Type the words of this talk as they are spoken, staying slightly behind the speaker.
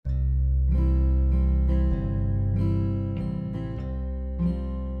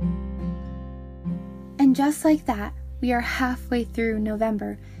And just like that, we are halfway through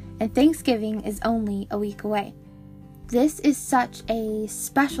November, and Thanksgiving is only a week away. This is such a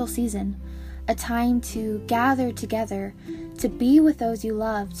special season, a time to gather together, to be with those you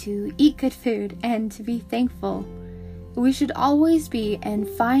love, to eat good food, and to be thankful. We should always be and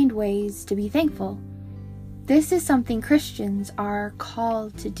find ways to be thankful. This is something Christians are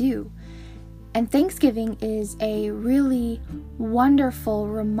called to do. And Thanksgiving is a really wonderful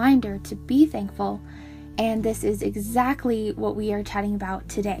reminder to be thankful. And this is exactly what we are chatting about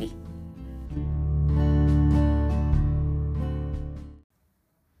today.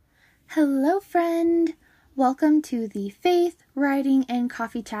 Hello, friend. Welcome to the Faith, Writing, and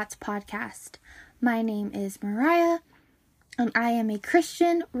Coffee Chats podcast. My name is Mariah, and I am a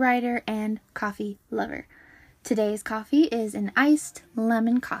Christian writer and coffee lover. Today's coffee is an iced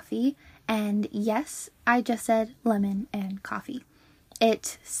lemon coffee, and yes, I just said lemon and coffee.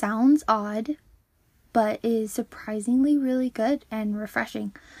 It sounds odd, but is surprisingly really good and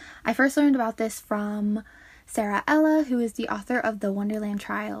refreshing. I first learned about this from Sarah Ella, who is the author of the Wonderland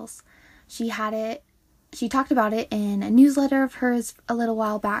Trials. She talked about it in a newsletter of hers a little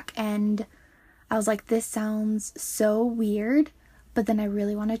while back, and I was like, this sounds so weird, but then I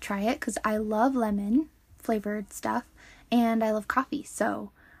really want to try it because I love lemon flavored stuff and I love coffee.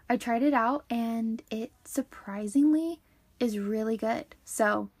 So I tried it out and it surprisingly is really good.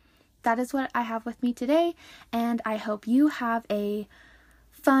 So that is what I have with me today, and I hope you have a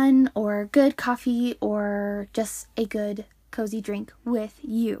fun or good coffee or just a good cozy drink with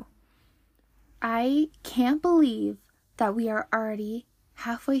you. I can't believe that we are already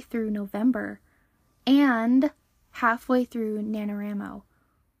halfway through November and halfway through NaNoWriMo.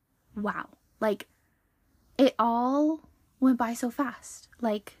 Wow. It all went by so fast.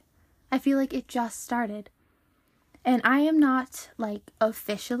 I feel like it just started. And I am not,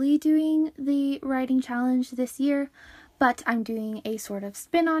 officially doing the writing challenge this year, but I'm doing a sort of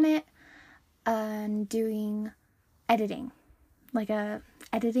spin on it and doing editing.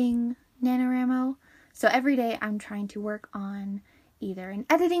 Editing NaNoWriMo. So every day I'm trying to work on either an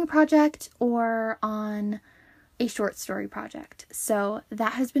editing project or on a short story project. So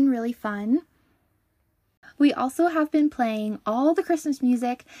that has been really fun. We also have been playing all the Christmas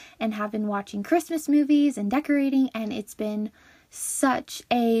music and have been watching Christmas movies and decorating, and it's been such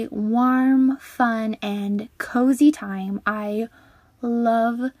a warm, fun, and cozy time. I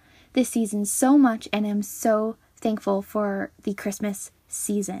love this season so much and am so thankful for the Christmas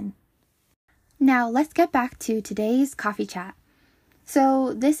season. Now, let's get back to today's coffee chat.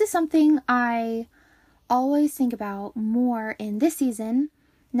 So, this is something I always think about more in this season,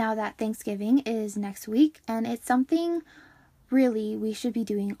 now that Thanksgiving is next week, and it's something really we should be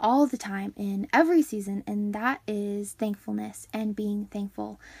doing all the time in every season, and that is thankfulness and being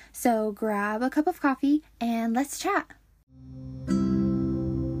thankful. So, grab a cup of coffee and let's chat.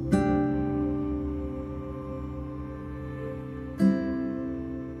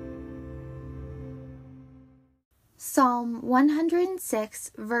 Psalm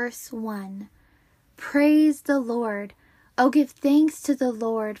 106, verse 1. Praise the Lord. Oh, give thanks to the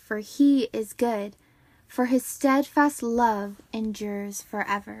Lord, for he is good, for his steadfast love endures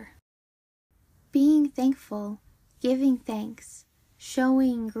forever. Being thankful, giving thanks,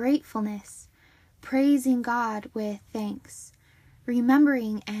 showing gratefulness, praising God with thanks,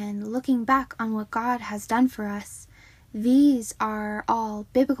 remembering and looking back on what God has done for us, these are all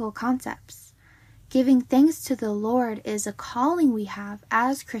biblical concepts. Giving thanks to the Lord is a calling we have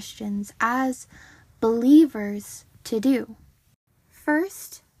as Christians, as believers, to do. 1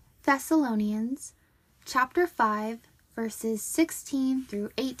 Thessalonians chapter 5, verses 16 through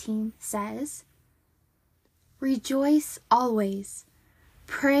 18 says, Rejoice always,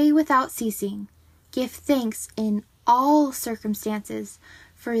 pray without ceasing, give thanks in all circumstances,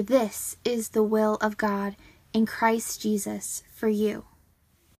 for this is the will of God in Christ Jesus for you.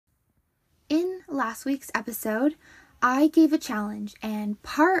 In last week's episode, I gave a challenge, and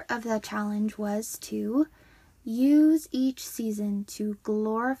part of the challenge was to use each season to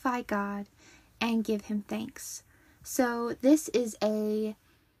glorify God and give him thanks. So this is a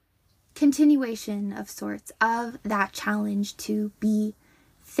continuation of sorts of that challenge to be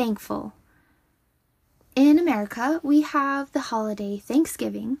thankful. In America, we have the holiday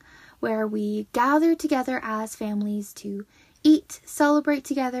Thanksgiving, where we gather together as families to eat, celebrate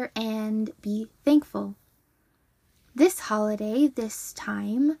together, and be thankful. This holiday, this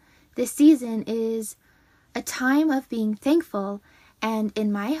season is a time of being thankful, and in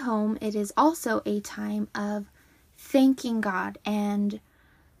my home, it is also a time of thanking God and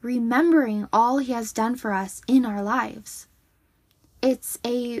remembering all he has done for us in our lives. It's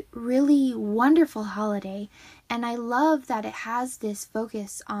a really wonderful holiday, and I love that it has this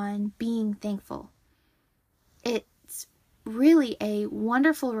focus on being thankful. It's really a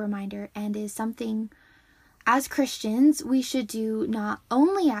wonderful reminder and is something as Christians we should do not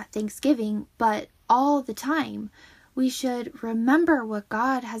only at Thanksgiving, but all the time. We should remember what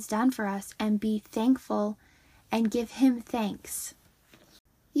God has done for us and be thankful and give Him thanks.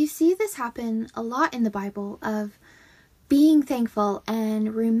 You see this happen a lot in the Bible of being thankful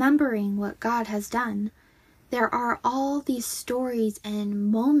and remembering what God has done. There are all these stories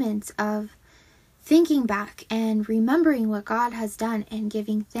and moments of thinking back and remembering what God has done and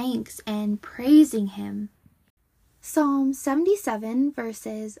giving thanks and praising Him. Psalm 77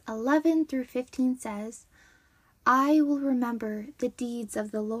 verses 11 through 15 says, I will remember the deeds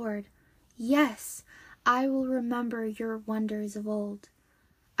of the Lord. Yes, I will remember your wonders of old.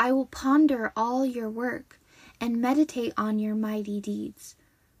 I will ponder all your work and meditate on your mighty deeds.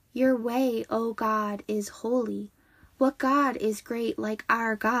 Your way, O God, is holy. What God is great like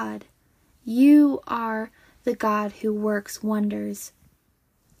our God? You are the God who works wonders.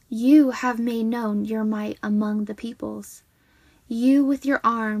 You have made known your might among the peoples. You with your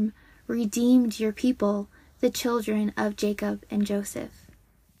arm redeemed your people, the children of Jacob and Joseph.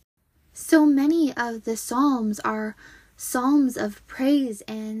 So many of the Psalms are Psalms of praise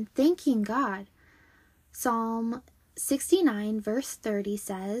and thanking God. Psalm 69 verse 30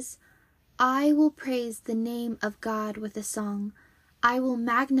 says, I will praise the name of God with a song. I will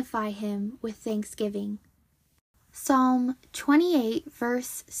magnify Him with thanksgiving. Psalm 28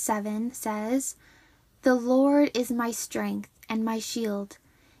 verse 7 says, The Lord is my strength and my shield.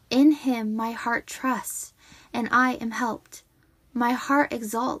 In Him my heart trusts, and I am helped. My heart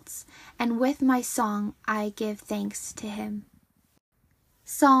exalts, and with my song I give thanks to Him.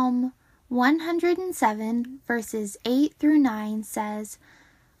 Psalm 107 verses 8 through 9 says,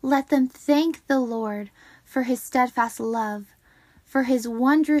 Let them thank the Lord for His steadfast love, for His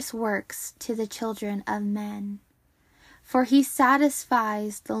wondrous works to the children of men. For He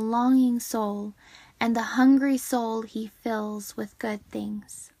satisfies the longing soul, and the hungry soul He fills with good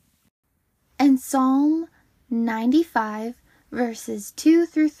things. And Psalm 95 verses 2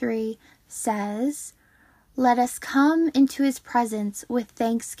 through 3 says, Let us come into His presence with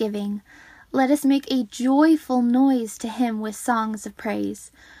thanksgiving. Let us make a joyful noise to Him with songs of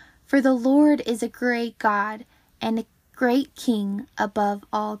praise. For the Lord is a great God and a great King above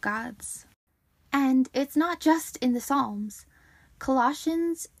all gods. And it's not just in the Psalms.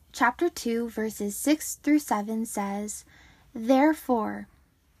 Colossians chapter 2 verses 6 through 7 says, Therefore,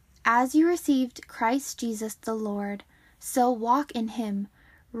 as you received Christ Jesus the Lord, so walk in Him,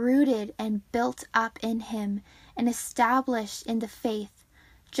 rooted and built up in Him, and established in the faith,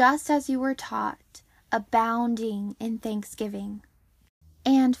 just as you were taught, abounding in thanksgiving.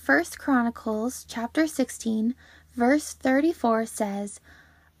 And 1 Chronicles chapter 16 verse 34 says,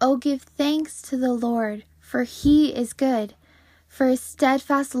 O give thanks to the Lord, for He is good, for His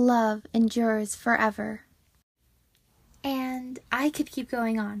steadfast love endures forever. And I could keep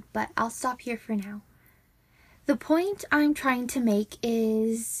going on, but I'll stop here for now. The point I'm trying to make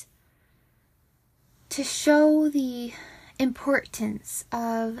is to show the importance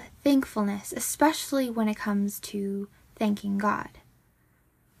of thankfulness, especially when it comes to thanking God.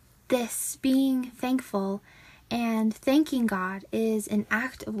 This being thankful and thanking God is an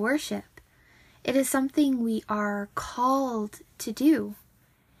act of worship. It is something we are called to do.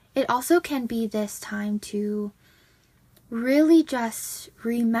 It also can be this time to really just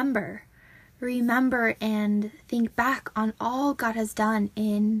remember and think back on all God has done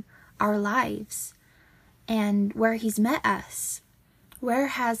in our lives and where He's met us. Where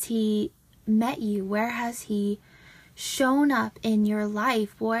has He met you? Where has He shown up in your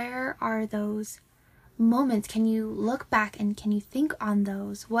life? Where are those moments? Can you look back and can you think on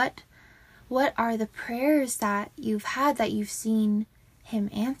those? What are the prayers that you've had that you've seen Him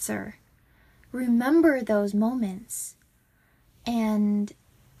answer? Remember those moments. And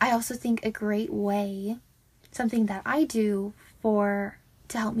I also think a great way, something that I do to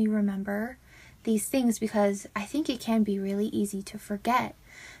help me remember these things, because I think it can be really easy to forget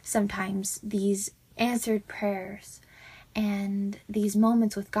sometimes these answered prayers and these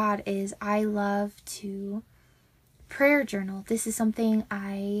moments with God, is I love to prayer journal. This is something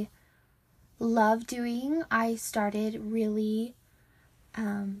I love doing. I started really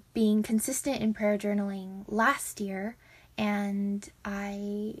being consistent in prayer journaling last year, and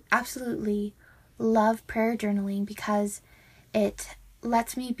I absolutely love prayer journaling because it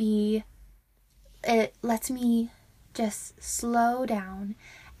lets me just slow down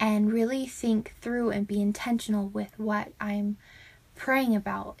and really think through and be intentional with what I'm praying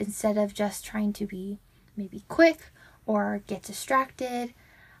about instead of just trying to be maybe quick or get distracted.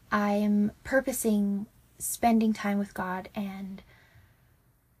 I'm purposing spending time with God and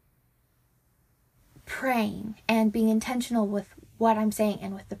praying and being intentional with what I'm saying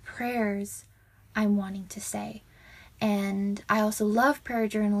and with the prayers I'm wanting to say. And I also love prayer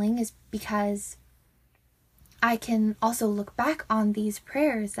journaling is because I can also look back on these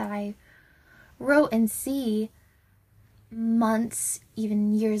prayers that I wrote and see months,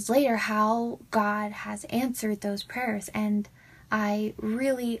 even years later, how God has answered those prayers. And I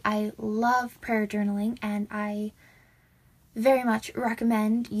love prayer journaling, and I very much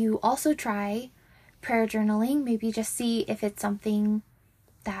recommend you also try prayer journaling. Maybe just see if it's something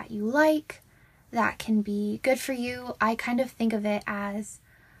that you like, that can be good for you. I kind of think of it as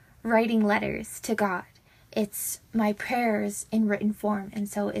writing letters to God. It's my prayers in written form. And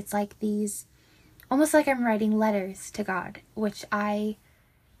so it's like these, almost like I'm writing letters to God, which I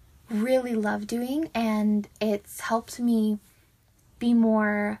really love doing. And it's helped me be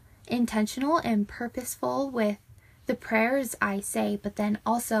more intentional and purposeful with the prayers I say. But then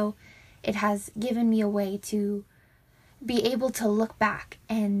also it has given me a way to be able to look back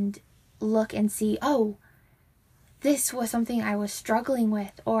and look and see, oh, this was something I was struggling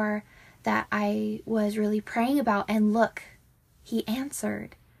with or that I was really praying about, and look, he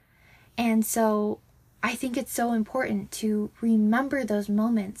answered. And so I think it's so important to remember those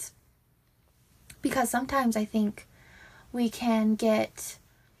moments, because sometimes I think we can get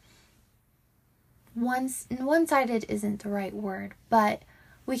one-sided isn't the right word, but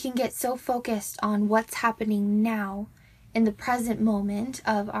we can get so focused on what's happening now in the present moment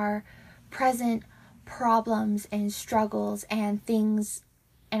of our present problems and struggles and things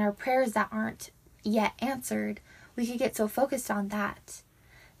and our prayers that aren't yet answered. We could get so focused on that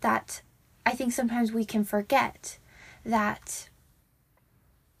I think sometimes we can forget that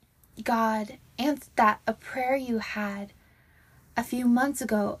God answered, that a prayer you had a few months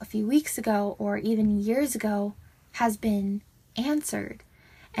ago, a few weeks ago, or even years ago has been answered,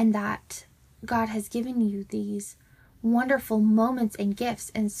 and that God has given you these wonderful moments and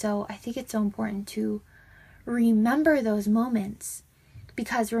gifts. And so I think it's so important to remember those moments,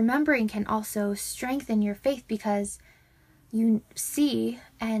 because remembering can also strengthen your faith, because you see,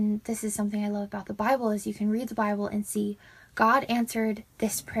 and this is something I love about the Bible, is you can read the Bible and see God answered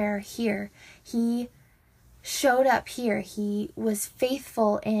this prayer here. He showed up here. He was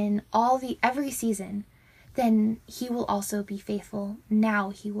faithful in every season. Then he will also be faithful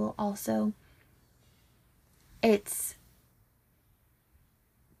now. He will also, it's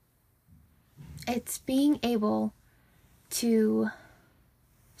being able to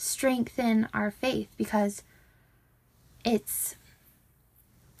strengthen our faith, because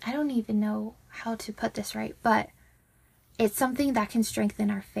I don't even know how to put this right, but it's something that can strengthen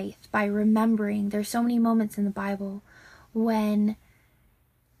our faith by remembering. There's so many moments in the Bible when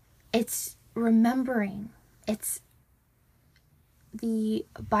it's remembering. It's the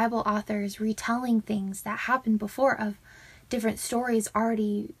Bible authors retelling things that happened before, of different stories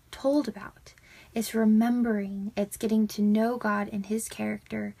already told about. It's remembering. It's getting to know God and his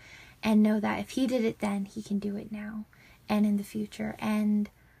character, and know that if he did it then, he can do it now and in the future. And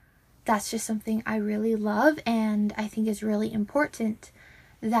that's just something I really love, and I think is really important,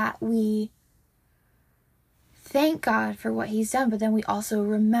 that we thank God for what he's done, but then we also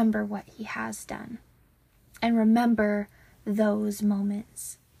remember what he has done and remember those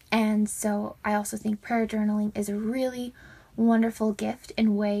moments. And so I also think prayer journaling is a really wonderful gift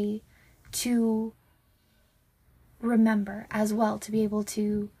and way to remember as well, to be able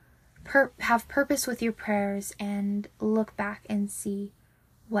to have purpose with your prayers and look back and see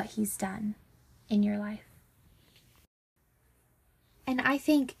what he's done in your life. And I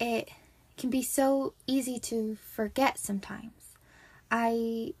think it can be so easy to forget sometimes.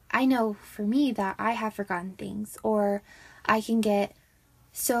 I know for me that I have forgotten things, or I can get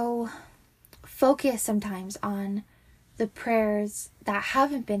so focused sometimes on the prayers that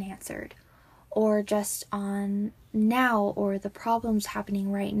haven't been answered, or just on now, or the problems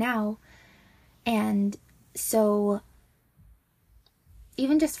happening right now. And so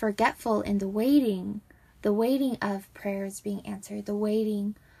even just forgetful in the waiting of prayers being answered, the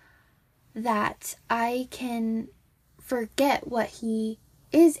waiting, that I can forget what he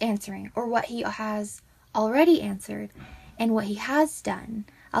is answering, or what he has already answered and what he has done.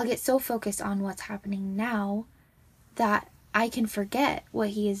 I'll get so focused on what's happening now that I can forget what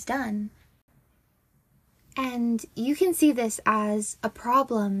he has done. And you can see this as a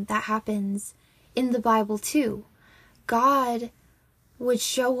problem that happens in the Bible too. God would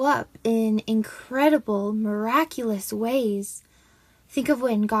show up in incredible, miraculous ways Think of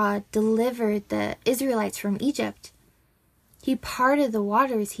when God delivered the Israelites from Egypt. He parted the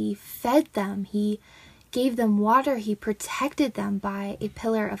waters, he fed them, he gave them water, he protected them by a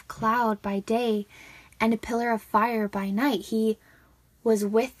pillar of cloud by day and a pillar of fire by night. He was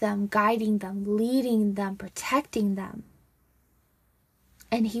with them, guiding them, leading them, protecting them.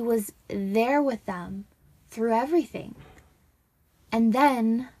 And he was there with them through everything. And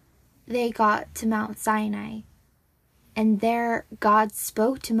then they got to Mount Sinai. And there God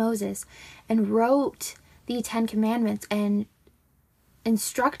spoke to Moses and wrote the 10 Commandments and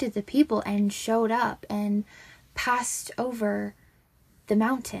instructed the people and showed up and passed over the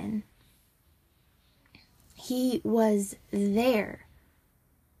mountain. He was there.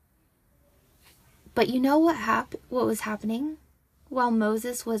 But you know what was happening while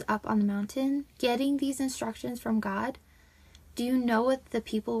Moses was up on the mountain getting these instructions from God? Do you know what the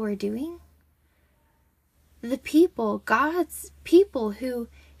people were doing? The people, God's people who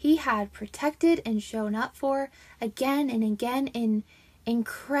he had protected and shown up for again and again in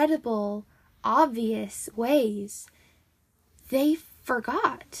incredible, obvious ways, they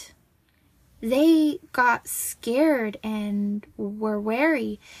forgot. They got scared and were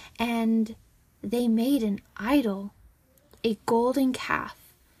wary, and they made an idol, a golden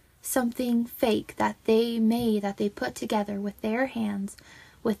calf, something fake that they made, that they put together with their hands,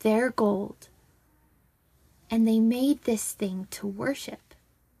 with their gold. And they made this thing to worship.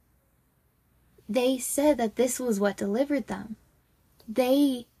 They said that this was what delivered them.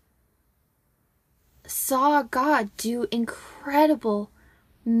 They saw God do incredible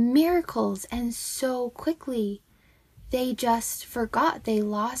miracles, and so quickly they just forgot. They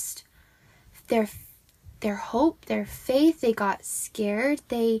lost their hope, their faith. They got scared.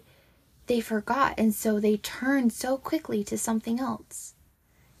 They forgot, and so they turned so quickly to something else,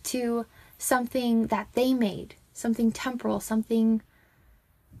 to something that they made, something temporal, something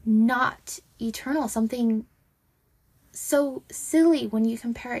not eternal, something so silly when you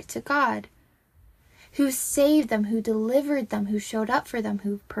compare it to God, who saved them, who delivered them, who showed up for them,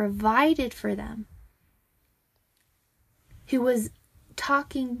 who provided for them, who was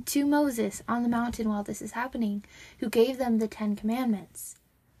talking to Moses on the mountain while this is happening, who gave them the 10 Commandments.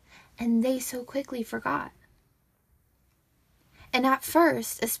 And they so quickly forgot. And at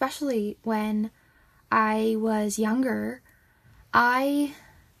first, especially when I was younger, I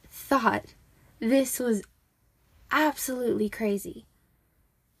thought this was absolutely crazy.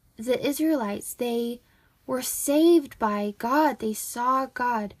 The Israelites, they were saved by God. They saw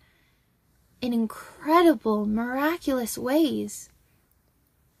God in incredible, miraculous ways.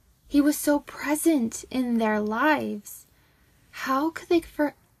 He was so present in their lives. How could they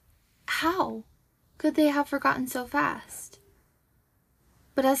have forgotten so fast?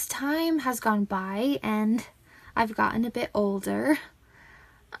 But as time has gone by and I've gotten a bit older,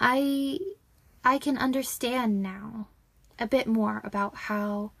 I can understand now a bit more about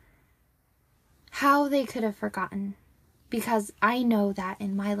how they could have forgotten, because I know that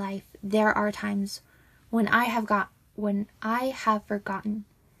in my life there are times when I have forgotten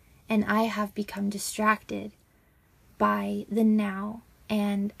and I have become distracted by the now,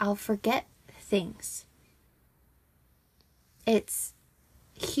 and I'll forget things. It's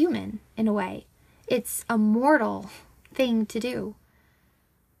human in a way. It's a mortal thing to do.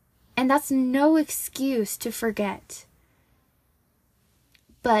 And that's no excuse to forget.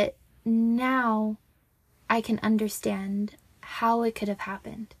 But now I can understand how it could have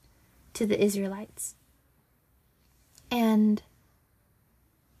happened to the Israelites. And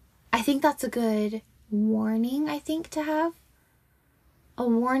I think that's a good warning, to have. A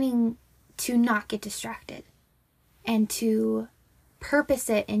warning to not get distracted and to purpose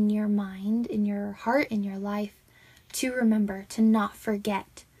it in your mind, in your heart, in your life, to remember to not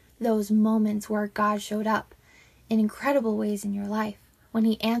forget those moments where God showed up in incredible ways in your life, when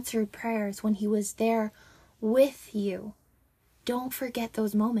he answered prayers, when he was there with you. Don't forget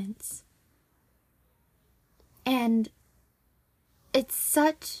those moments. And I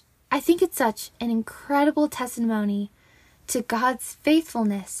think it's such an incredible testimony to God's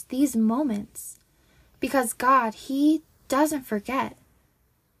faithfulness, these moments, because God, he doesn't forget,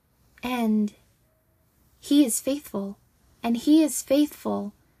 and he is faithful, and he is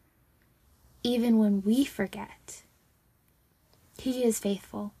faithful even when we forget. He is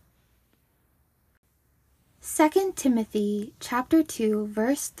faithful. 2 Timothy chapter 2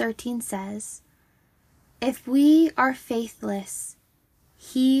 verse 13 says, "If we are faithless,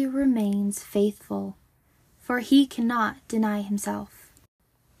 he remains faithful, for he cannot deny himself."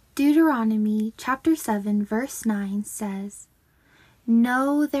 Deuteronomy chapter 7 verse 9 says,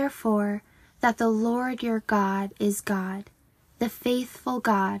 "Know therefore that the Lord your God is God, the faithful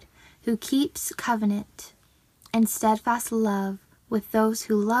God who keeps covenant and steadfast love with those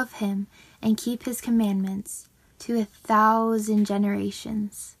who love him and keep his commandments to 1,000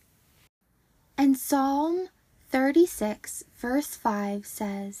 generations. And Psalm 36 verse 5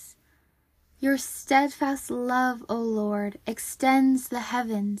 says, Your steadfast love, O Lord, extends the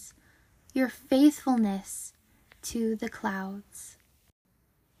heavens, your faithfulness to the clouds.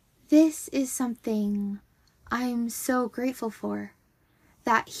 This is something I'm so grateful for,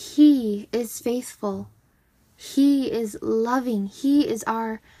 that he is faithful, he is loving, he is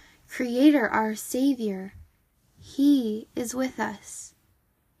our creator, our savior, he is with us.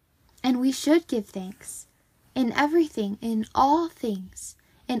 And we should give thanks in everything, in all things,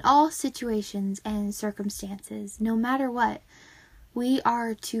 in all situations and circumstances, no matter what. We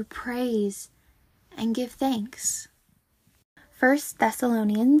are to praise and give thanks. 1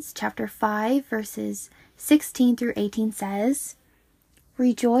 Thessalonians chapter 5 verses 16 through 18 says,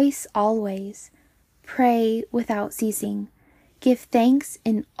 Rejoice always, pray without ceasing, give thanks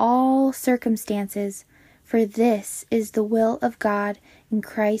in all circumstances, for this is the will of God in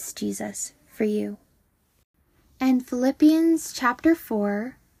Christ Jesus for you. And Philippians chapter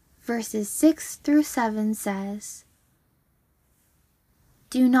 4 verses 6 through 7 says,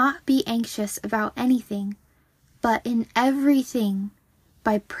 Do not be anxious about anything, but in everything,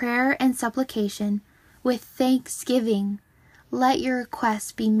 by prayer and supplication, with thanksgiving, let your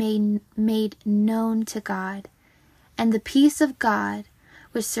requests be made known to God. And the peace of God,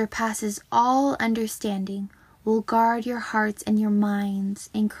 which surpasses all understanding, will guard your hearts and your minds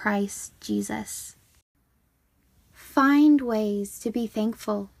in Christ Jesus. Find ways to be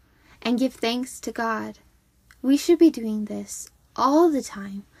thankful and give thanks to God. We should be doing this all the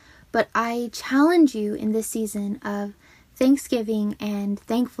time, but I challenge you in this season of Thanksgiving and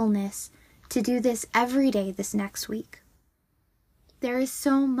thankfulness to do this every day this next week. There is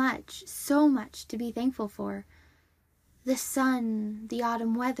so much to be thankful for. The sun, the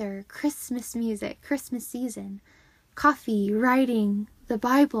autumn weather, Christmas music, Christmas season, coffee, writing, the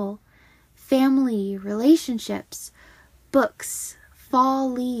Bible, family, relationships, books,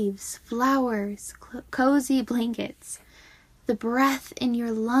 fall leaves, flowers, cozy blankets, the breath in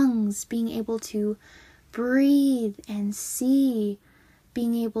your lungs, being able to breathe and see,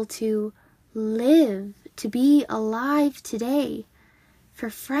 being able to live, to be alive today, for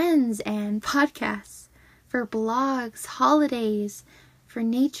friends and podcasts, for blogs, holidays, for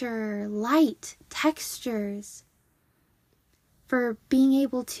nature, light, textures, for being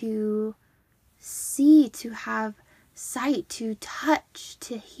able to see, to have sight, to touch,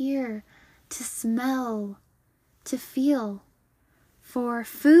 to hear, to smell, to feel, for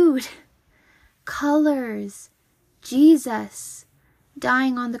food, colors, Jesus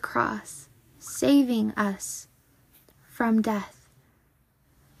dying on the cross, saving us from death,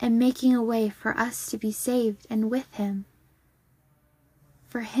 and making a way for us to be saved and with him,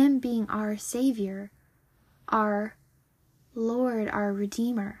 for him being our Savior, our Lord, our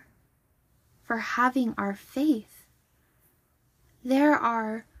Redeemer, for having our faith. There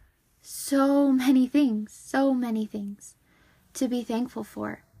are so many things to be thankful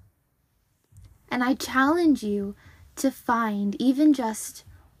for. And I challenge you to find even just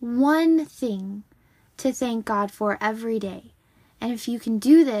one thing to thank God for every day. And if you can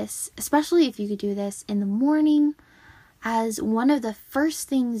do this, especially if you could do this in the morning as one of the first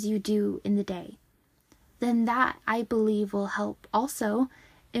things you do in the day, then that, I believe, will help also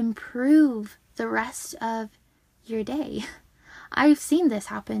improve the rest of your day. I've seen this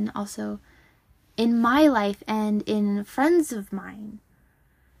happen also in my life and in friends of mine,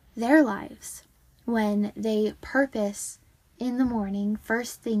 their lives, when they purpose in the morning,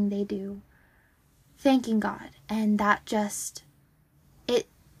 first thing they do, thanking God. And that just, it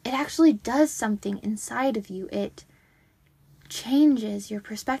actually does something inside of you. It changes your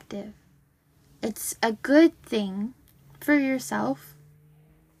perspective. It's a good thing for yourself,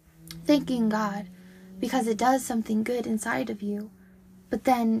 thanking God, because it does something good inside of you. But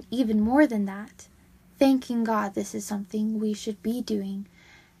then, even more than that, thanking God, this is something we should be doing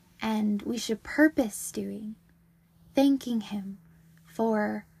and we should purpose doing. Thanking him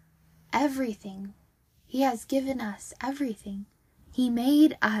for everything. He has given us everything. He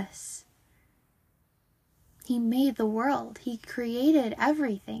made us. He made the world. He created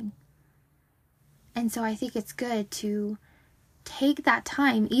everything. And so I think it's good to take that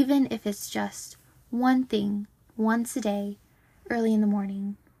time, even if it's just one thing, once a day, early in the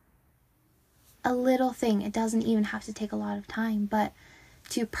morning. A little thing. It doesn't even have to take a lot of time, but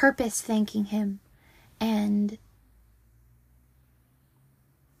to purpose thanking him. And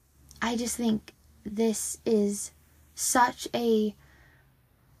I just think this is such a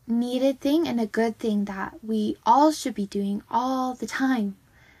needed thing and a good thing that we all should be doing all the time,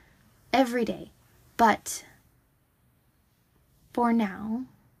 every day. But for now,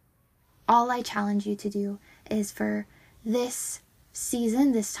 all I challenge you to do is for this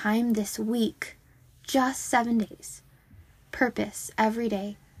season, this time, this week, just 7 days, purpose every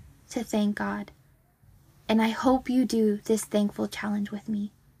day to thank God. And I hope you do this thankful challenge with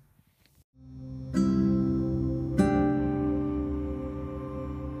me.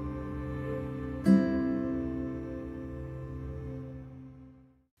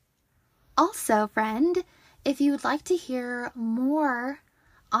 Also, friend, if you would like to hear more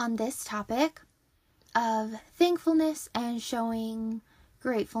on this topic of thankfulness and showing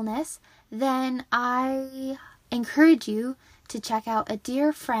gratefulness, then I encourage you to check out a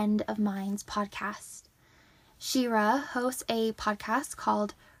dear friend of mine's podcast. Shira hosts a podcast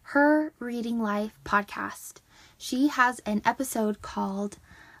called Her Reading Life Podcast. She has an episode called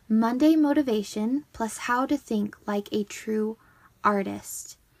Monday Motivation plus How to Think Like a True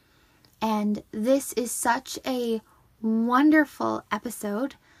Artist. And this is such a wonderful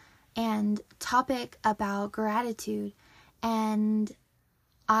episode and topic about gratitude. And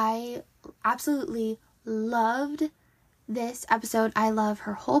I absolutely loved this episode. I love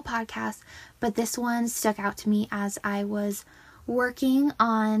her whole podcast, but this one stuck out to me as I was working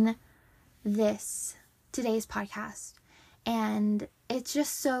on today's podcast. And it's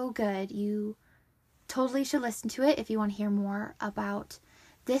just so good. You totally should listen to it if you want to hear more about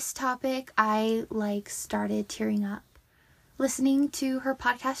this topic. I started tearing up listening to her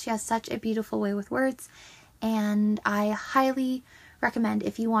podcast. She has such a beautiful way with words, and I highly recommend,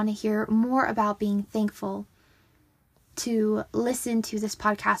 if you want to hear more about being thankful, to listen to this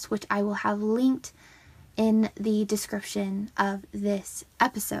podcast, which I will have linked in the description of this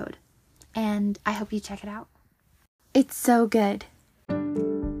episode. And I hope you check it out. It's so good.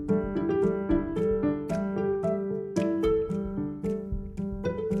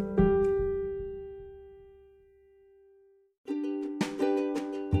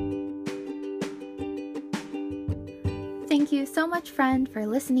 Thank you so much, friend, for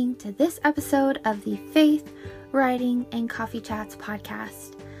listening to this episode of the Faith, Writing, and Coffee Chats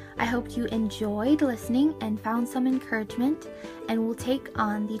podcast. I hope you enjoyed listening and found some encouragement and will take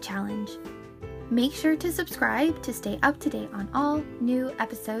on the challenge. Make sure to subscribe to stay up to date on all new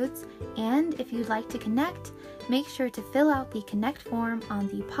episodes. And if you'd like to connect, make sure to fill out the connect form on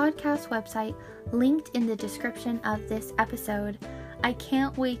the podcast website linked in the description of this episode. I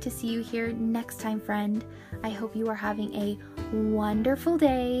can't wait to see you here next time, friend. I hope you are having a wonderful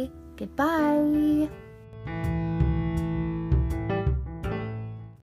day. Goodbye.